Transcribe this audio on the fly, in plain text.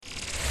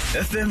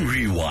FM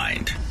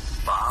Rewind.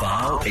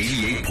 Vow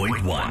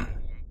 88.1.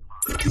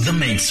 The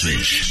main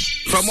switch.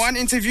 From one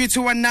interview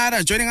to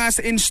another, joining us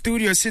in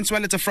studio, since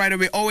it's a Friday,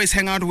 we always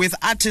hang out with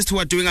artists who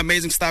are doing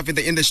amazing stuff in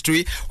the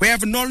industry. We have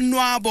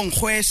Lonwabo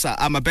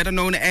Nkhoesa, better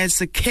known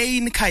as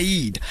Kane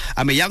Keid.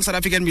 I'm a young South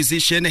African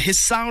musician. His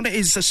sound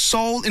is a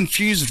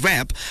soul-infused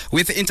rap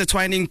with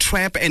intertwining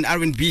trap and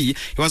R&B.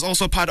 He was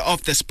also part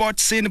of the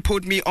sports scene,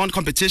 Put Me On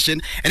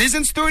competition, and he's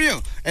in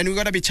studio. And we're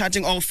going to be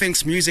chatting all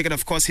things music and,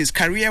 of course, his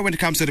career when it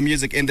comes to the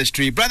music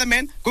industry. Brother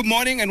man, good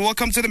morning and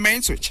welcome to the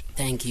main switch.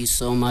 Thank you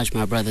so much,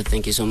 my brother.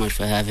 Thank you so much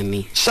for having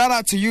me. Shout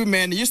out to you,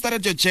 man. You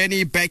started your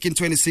journey back in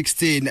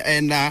 2016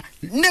 and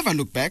never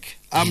look back.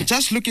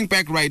 Just looking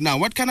back right now,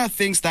 what kind of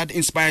things that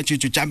inspired you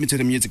to jump into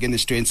the music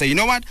industry and say, you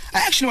know what, I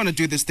actually want to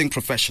do this thing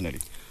professionally?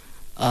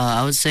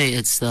 I would say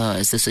it's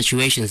the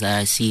situations that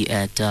I see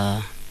at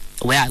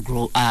where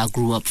I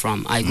grew up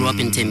from. I grew up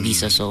in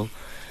Tembisa, so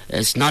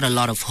there's not a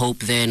lot of hope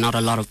there, not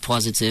a lot of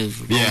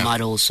positive role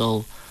models.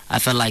 So I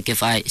felt like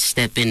if I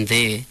step in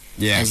there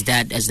as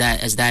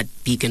that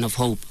beacon of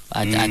hope,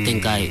 I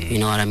think you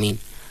know what I mean,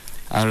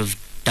 I would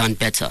have done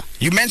better.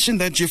 You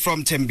mentioned that you're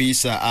from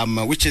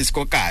Tembisa, which is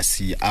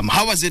Kokasi.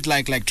 How was it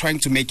like trying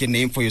to make a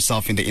name for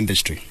yourself in the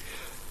industry?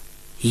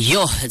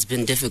 Yo, it's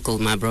been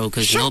difficult, my bro,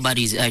 because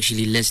nobody's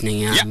actually listening.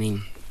 You know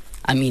what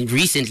I mean,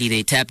 recently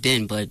they tapped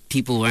in, but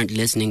people weren't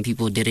listening.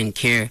 People didn't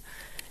care.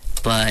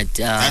 But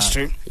that's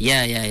true.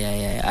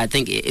 Yeah. I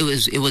think it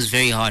was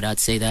very hard. I'd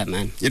say that,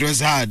 man. It was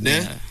hard, eh?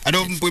 Yeah. I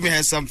know Bumi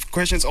has some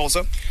questions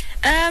also.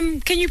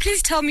 Can you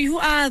please tell me who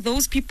are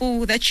those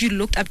people that you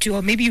looked up to,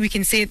 or maybe we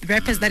can say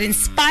rappers that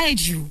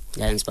inspired you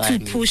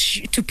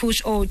to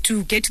push or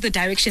to get to the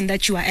direction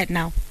that you are at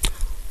now?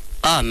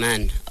 Oh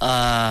man,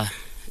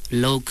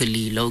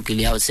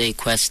 locally, I would say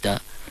Questa.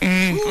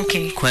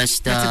 Okay,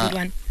 Questa. That's a good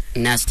one.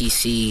 Nasty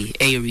C,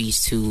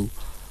 Aries too,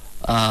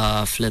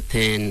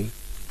 flipping.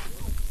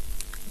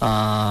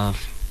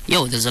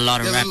 There's a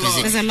lot of rappers.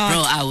 There's a lot.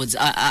 Bro,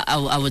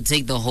 I would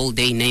take the whole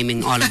day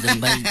naming all of them,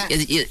 but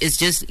it's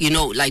just, you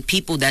know, like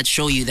people that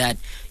show you that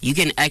you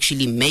can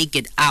actually make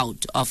it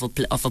out of a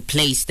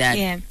place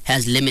that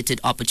has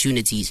limited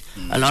opportunities.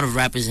 A lot of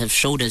rappers have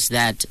showed us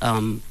that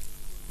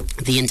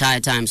the entire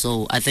time.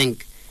 So I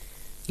think,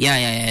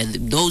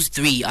 those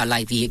three are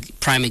like the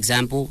prime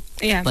example.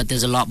 Yeah. But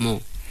there's a lot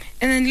more.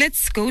 And then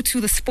let's go to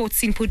the sports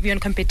scene, Put Me On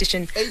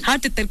competition. How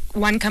did that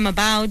one come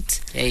about?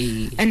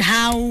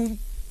 And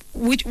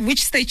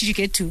which stage did you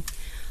get to?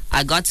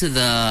 I got to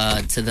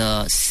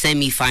the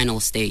semi-final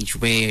stage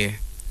where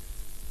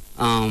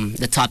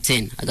the top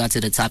 10. I got to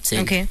the top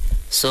 10. Okay.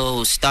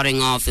 So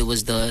starting off, it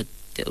was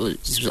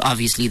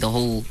obviously the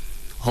whole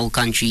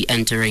country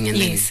entering, and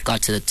then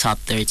got to the top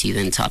 30,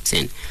 then top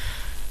 10.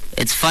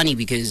 It's funny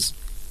because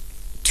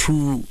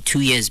two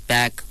years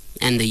back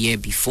and the year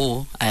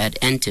before I had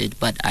entered,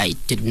 but I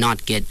did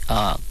not get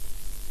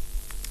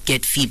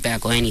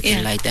feedback or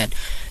anything like that.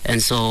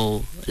 And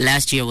so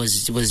last year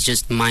was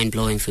just mind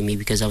blowing for me,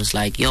 because I was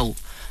like, yo,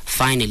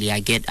 finally I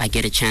get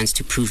a chance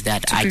to prove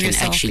that I can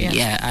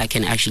I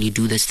can actually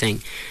do this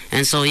thing.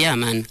 And so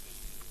man,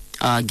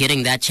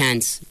 getting that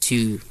chance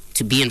to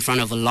be in front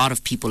of a lot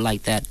of people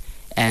like that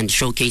and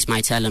showcase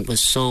my talent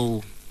was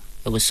so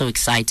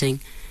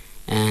exciting.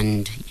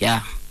 And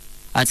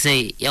I'd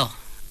say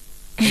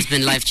it's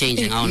been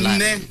life-changing. I don't lie.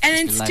 And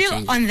then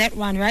still on that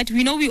one, right?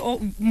 We know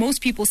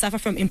most people suffer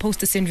from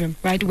imposter syndrome,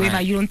 right?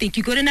 Where you don't think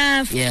you're good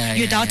enough,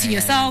 you're doubting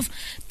yourself.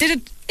 Did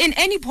it, in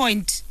any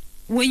point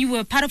when you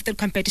were part of the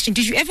competition,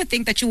 did you ever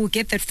think that you will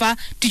get that far?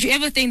 Did you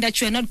ever think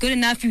that you're not good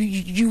enough,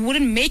 you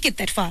wouldn't make it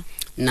that far?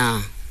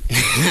 Nah.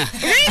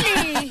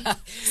 Really?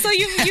 So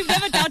you've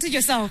never doubted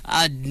yourself?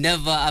 I've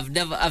never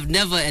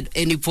at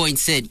any point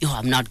said, yo,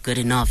 I'm not good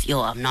enough,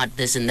 yo, I'm not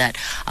this and that.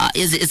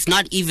 It's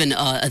not even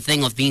a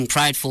thing of being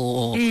prideful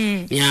or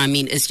you know what I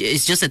mean, it's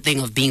just a thing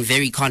of being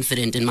very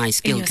confident in my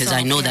skill, because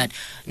I know that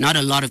not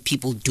a lot of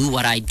people do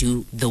what I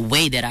do the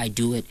way that I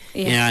do it.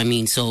 You know what I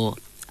mean? So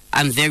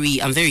I'm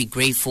very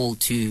grateful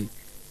to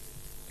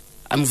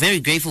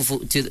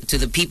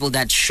the people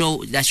that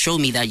show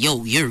me that,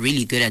 yo, you're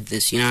really good at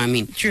this, you know what I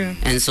mean? True.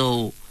 And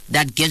so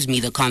that gives me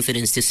the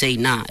confidence to say,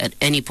 at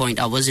any point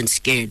I wasn't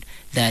scared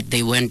that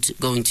they weren't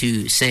going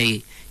to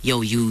say,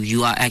 yo,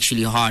 you are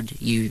actually hard,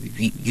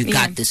 you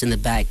got this in the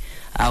bag.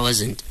 I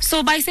wasn't.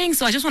 So by saying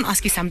so, I just want to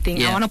ask you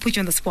something. I want to put you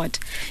on the spot.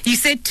 You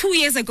said 2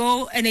 years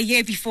ago and a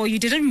year before you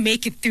didn't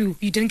make it through.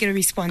 You didn't get a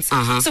response.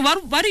 So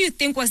what do you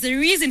think was the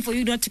reason for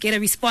you not to get a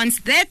response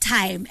that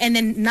time? And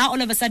then now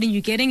all of a sudden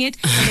you're getting it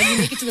and then you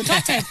make it to the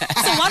top 10.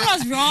 So what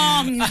was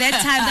wrong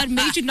that time that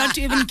made you not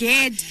to even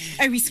get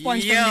a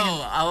response from them?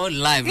 I won't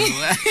lie, bro.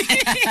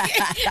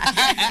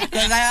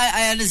 Because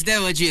I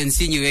understand what you're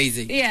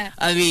insinuating. Yeah.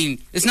 I mean,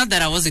 it's not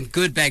that I wasn't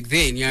good back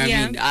then. You know what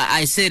I mean?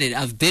 I said it.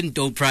 I've been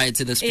dope prior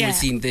to the sports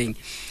scene thing.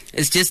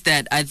 It's just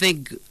that I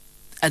think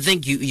I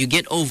think you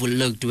get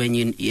overlooked when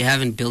you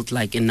haven't built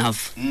like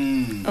enough.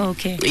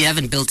 Okay. You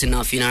haven't built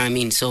enough, you know what I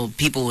mean? So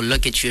people will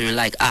look at you and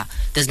like,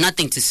 there's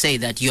nothing to say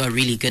that you are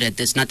really good at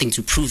this, nothing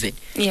to prove it.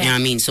 Yeah. You know what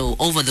I mean? So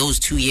over those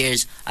 2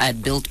 years, I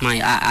built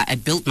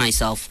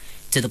myself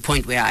to the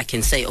point where I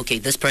can say, okay,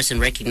 this person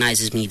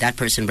recognizes me, that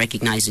person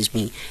recognizes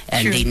me,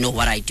 and True. they know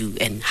what I do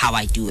and how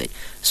I do it.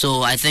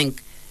 So I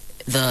think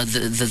the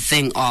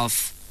thing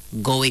of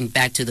going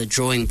back to the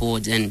drawing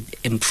board and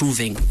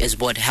improving is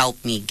what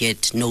helped me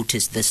get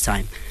noticed this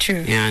time.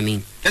 True. You know what I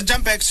mean? Let's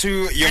jump back to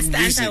your That's music. the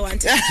answer I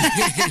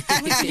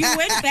wanted. You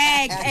went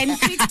back and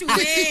fixed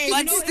ways.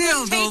 But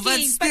still,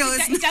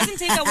 it doesn't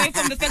take away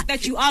from the fact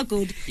that you are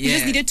good. You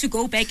just needed to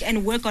go back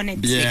and work on it.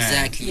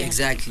 Yeah.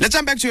 Exactly. Let's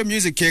jump back to your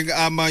music, King.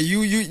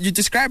 You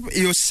describe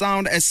your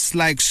sound as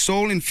like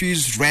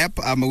soul-infused rap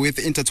with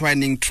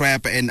intertwining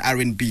trap and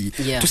R&B.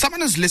 Yeah. To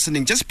someone who's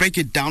listening, just break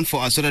it down for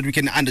us so that we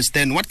can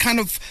understand what kind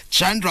of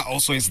genre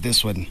also is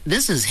this one.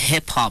 This is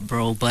hip-hop,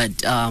 bro,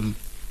 but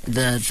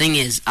the thing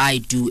is, I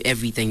do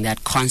everything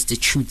that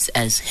constitutes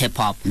as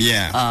hip-hop.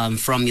 Yeah.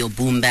 From your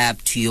boom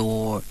bap to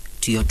your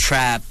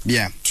trap.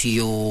 Yeah. To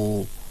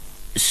your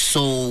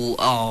soul,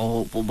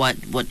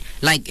 what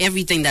like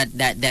everything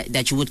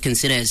that you would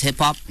consider as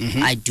hip-hop.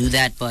 I do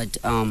that, but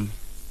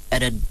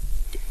at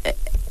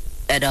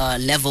a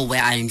level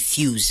where I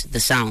infuse the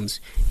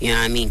sounds. You know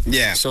what I mean?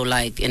 Yeah. So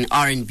like in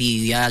R&B,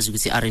 you guys would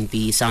say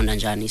R&B sound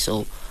anjani.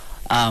 So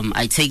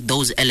I take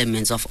those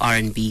elements of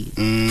R&B,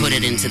 put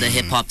it into the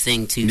hip-hop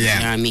thing too. Yeah. You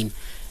know what I mean?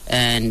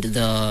 And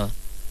the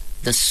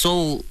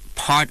soul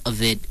part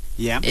of it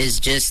is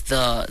just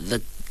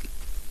the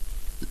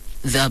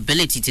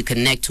ability to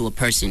connect to a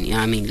person. You know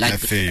what I mean?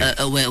 Like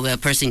where a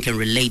person can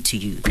relate to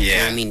you. Yeah.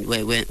 You know what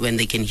I mean? When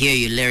they can hear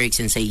your lyrics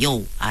and say,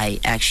 yo,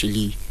 I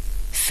actually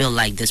feel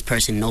like this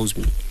person knows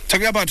me.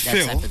 Talking about that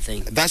Phil, type of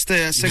thing. That's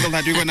the single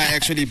that we're going to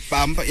actually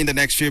bump in the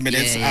next few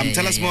minutes.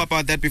 Tell us more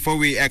about that before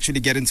we actually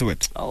get into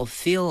it. Oh,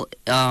 Phil,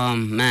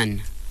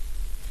 man.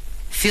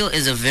 Phil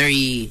is a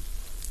very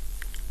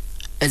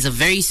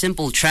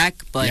simple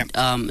track, but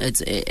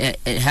it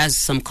has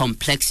some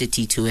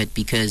complexity to it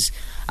because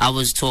I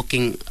was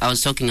talking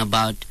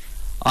about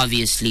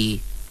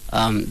obviously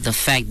the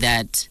fact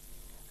that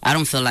I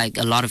don't feel like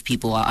a lot of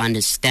people are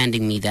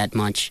understanding me that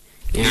much.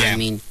 You know what I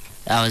mean?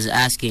 I was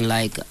asking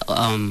like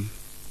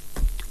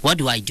what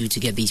do I do to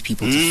get these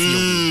people to feel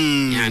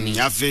me? You know what I mean?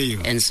 I feel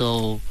you. And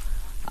so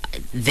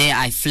there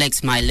I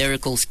flex my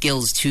lyrical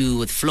skills too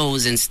with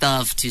flows and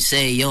stuff to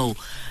say, yo,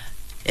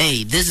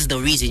 hey, this is the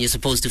reason you're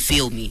supposed to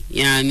feel me.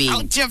 You know what I mean?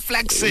 Out here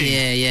flexing.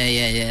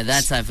 Yeah.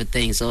 That type of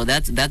thing. So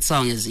that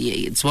song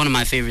it's one of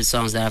my favorite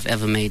songs that I've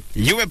ever made.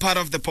 You were part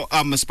of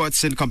the sports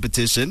scene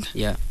competition.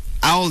 Yeah.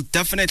 I'll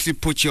definitely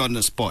put you on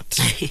the spot.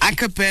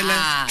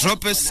 Acapella,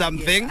 drop us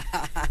something.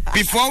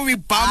 Before we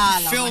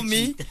bump Feel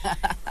Me,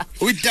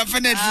 we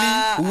definitely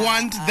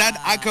want that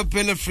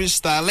acapella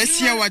freestyle. Let's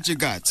hear what you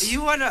got.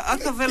 You want an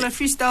acapella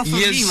freestyle for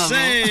me, Mama?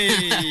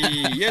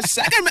 Yes,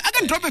 I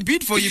can drop a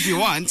beat for you if you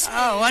want.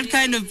 Oh, what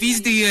kind of beats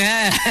do you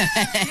have?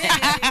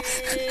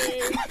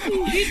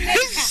 He's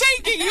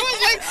shaking. He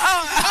was like,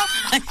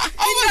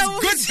 I was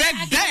good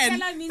back then.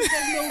 Acapella means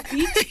there's no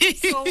beat,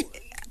 so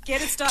get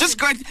it started.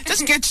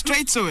 Just get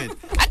straight to it.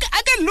 I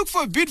can look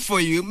for a beat for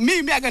you.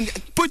 Me, I can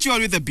put you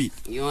on with a beat.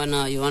 You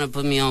wanna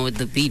put me on with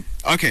the beat?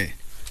 Okay.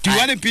 Do you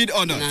want a beat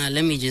or not? Nah,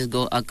 let me just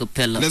go a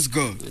cappella. Let's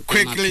go.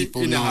 Quickly. My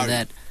people know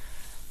that.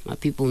 My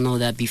people know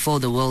that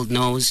before the world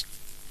knows.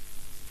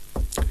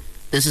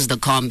 This is the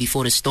calm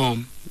before the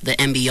storm. The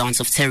ambience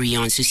of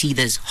Terrions. You see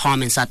there's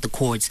harm inside the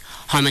chords,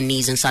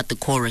 harmonies inside the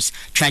chorus,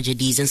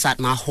 tragedies inside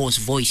my hoarse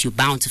voice. You're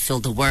bound to feel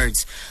the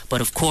words.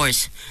 But of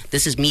course,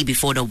 this is me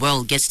before the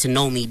world gets to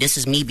know me. This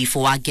is me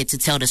before I get to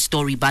tell the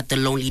story about the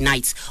lonely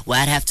nights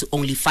where I'd have to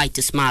only fight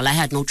to smile. I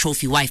had no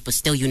trophy wife, but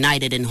still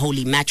united in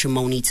holy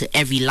matrimony to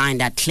every line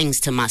that clings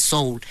to my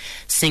soul,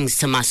 sings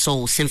to my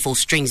soul, sinful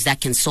strings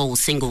that console,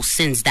 single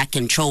sins that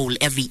control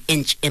every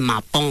inch in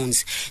my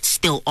bones.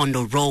 Still on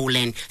the roll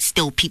and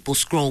still people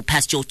scroll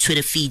past your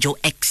Twitter feed, your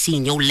ex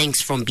seen your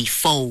links from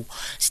before.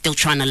 Still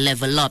trying to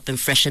level up and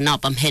freshen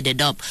up. I'm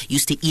headed up.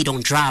 Used to eat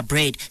on dry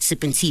bread,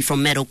 sipping tea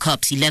from metal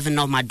cups. 11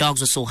 of my dogs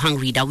were so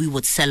hungry that we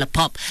would sell a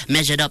pup.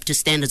 Measured up to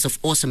standards of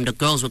awesome, the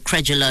girls were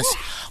credulous.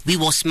 We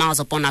wore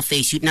smiles up on our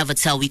face. You'd never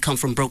tell we come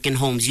from broken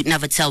homes. You'd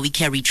never tell we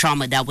carry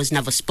trauma that was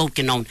never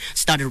spoken on.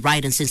 Started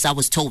writing since I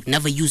was told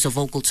never use a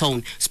vocal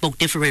tone. Spoke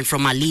different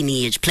from my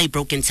lineage. Play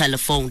broken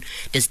telephone.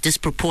 This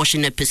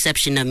disproportionate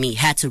perception of me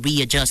had to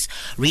readjust.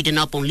 Reading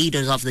up on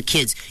leaders of the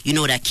kids. You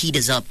know that Keid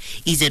is up.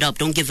 Ease it up.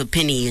 Don't give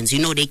opinions. You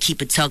know they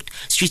keep it tucked.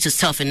 Streets is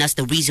tough and that's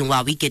the reason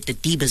why we get the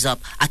divas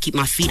up. I keep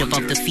my feet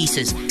above the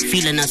feces.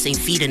 Feeling us ain't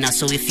feeding us.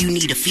 So if you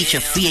need a feature,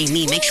 free ain't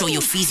me. Make sure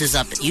your fees is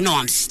up. You know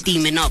I'm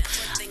steaming up.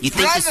 You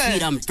think it's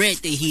sweet, I'm bread,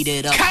 they heat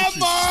it up.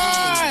 Come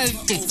on!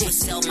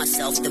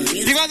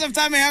 Because of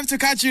time, I have to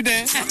catch you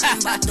there.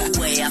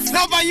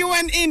 No, but you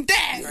went in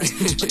there.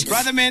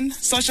 Brother man,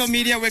 social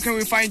media, where can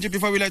we find you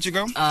before we let you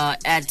go?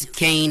 At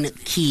Kane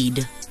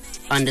Keid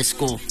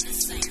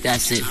 _.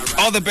 That's it.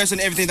 All the best in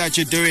everything that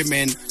you're doing,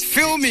 man.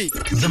 Feel me.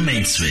 The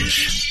Main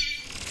Switch.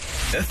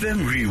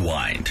 FM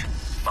Rewind.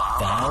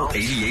 Vow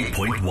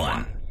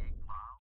 88.1.